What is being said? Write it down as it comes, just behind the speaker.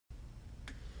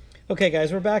Okay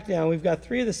guys, we're back now. We've got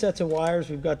 3 of the sets of wires.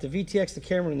 We've got the VTX, the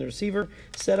camera, and the receiver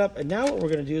set up. And now what we're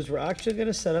going to do is we're actually going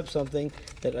to set up something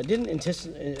that I didn't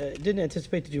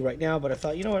anticipate to do right now, but I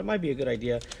thought, you know what, it might be a good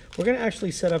idea. We're going to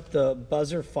actually set up the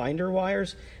buzzer finder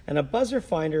wires. And a buzzer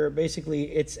finder,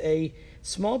 basically, it's a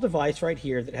small device right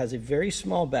here that has a very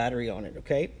small battery on it,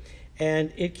 okay?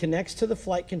 And it connects to the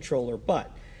flight controller.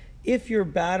 But if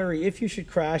you should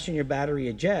crash and your battery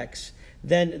ejects,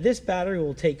 then this battery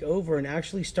will take over and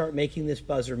actually start making this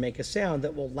buzzer make a sound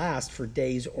that will last for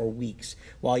days or weeks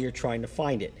while you're trying to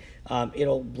find it.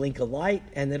 It'll blink a light,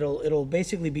 and it'll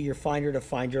basically be your finder to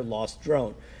find your lost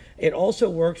drone. It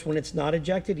also works when it's not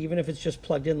ejected. Even if it's just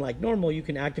plugged in like normal, you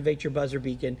can activate your buzzer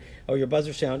beacon or your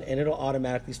buzzer sound, and it'll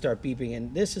automatically start beeping.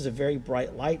 And this is a very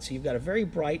bright light, so you've got a very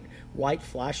bright white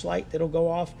flashlight that'll go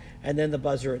off, and then the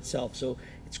buzzer itself. So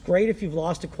it's great if you've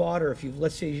lost a quad, or if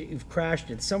let's say you've crashed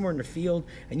and it's somewhere in the field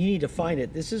and you need to find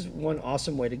it. This is one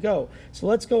awesome way to go. So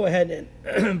let's go ahead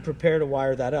and prepare to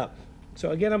wire that up.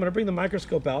 So again, I'm going to bring the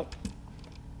microscope out,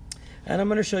 and I'm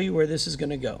going to show you where this is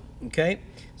going to go. Okay,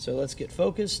 so let's get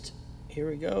focused. Here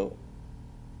we go.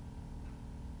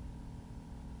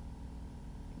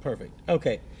 Perfect.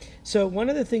 Okay, so one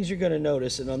of the things you're going to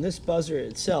notice, and on this buzzer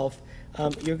itself,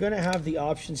 you're going to have the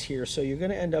options here. So you're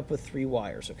going to end up with 3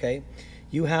 wires. Okay,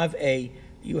 you have a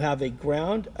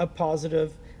ground, a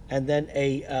positive, and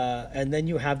then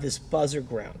you have this buzzer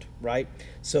ground, right?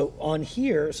 So on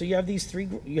here, so you have these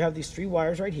three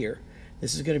wires right here.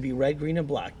 This is going to be red, green, and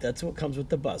black. That's what comes with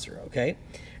the buzzer, okay?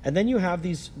 And then you have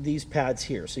these pads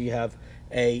here. So you have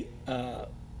a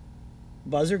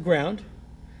buzzer ground,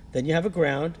 then you have a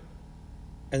ground,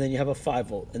 and then you have a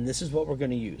 5-volt. And this is what we're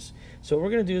going to use. So what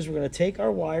we're going to do is we're going to take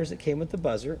our wires that came with the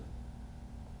buzzer.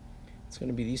 It's going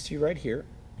to be these 3 right here.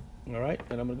 All right,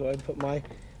 and I'm going to go ahead and put my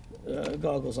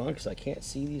goggles on because I can't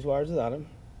see these wires without them.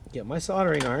 Get my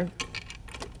soldering iron.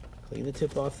 Clean the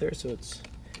tip off there so it's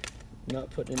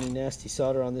not putting any nasty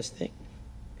solder on this thing.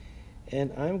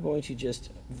 And I'm going to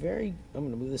I'm going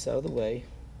to move this out of the way,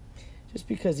 just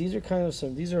because these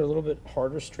are a little bit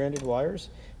harder stranded wires.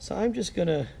 So I'm just going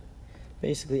to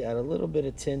basically add a little bit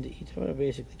of tin to each. I'm going to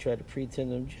basically try to pre-tin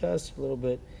them just a little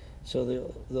bit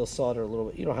so they'll solder a little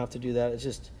bit. You don't have to do that. It's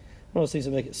just one of those things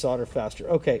that make it solder faster.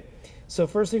 Okay, so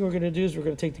first thing we're going to do is we're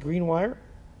going to take the green wire,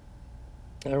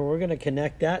 and we're going to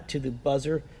connect that to the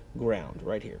buzzer ground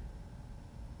right here.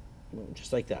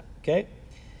 Just like that, okay?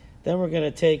 Then we're going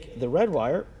to take the red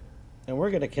wire, and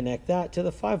we're going to connect that to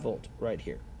the 5-volt right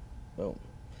here. Boom.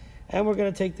 And we're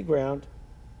going to take the ground,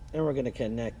 and we're going to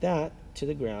connect that to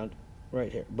the ground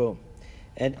right here. Boom.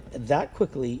 And that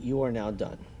quickly, you are now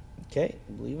done. Okay,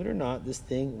 believe it or not, this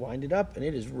thing winded up, and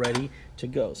it is ready to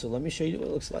go. So let me show you what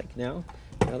it looks like now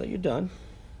that you're done.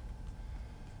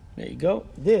 There you go.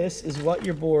 This is what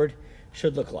your board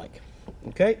should look like.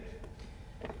 Okay.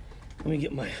 Let me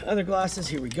get my other glasses.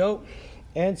 Here we go.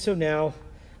 And so now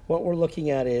what we're looking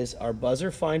at is our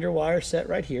buzzer finder wire set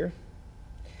right here,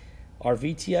 our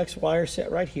VTX wire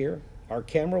set right here, our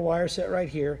camera wire set right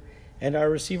here, and our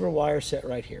receiver wire set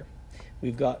right here.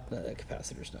 We've got the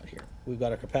capacitor's not here. We've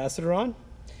got our capacitor on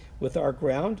with our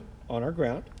ground on our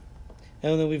ground,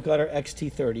 and then we've got our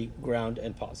XT30 ground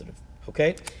and positive.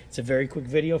 Okay, it's a very quick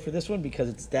video for this one because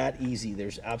it's that easy.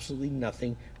 There's absolutely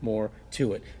nothing more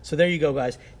to it. So there you go,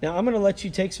 guys. Now I'm going to let you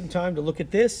take some time to look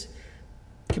at this,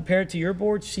 compare it to your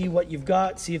board, see what you've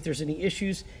got, see if there's any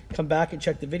issues. Come back and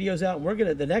check the videos out.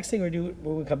 And the next thing we do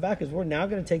when we come back is we're now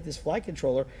going to take this flight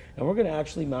controller and we're going to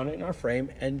actually mount it in our frame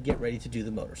and get ready to do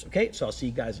the motors. Okay, so I'll see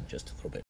you guys in just a little bit.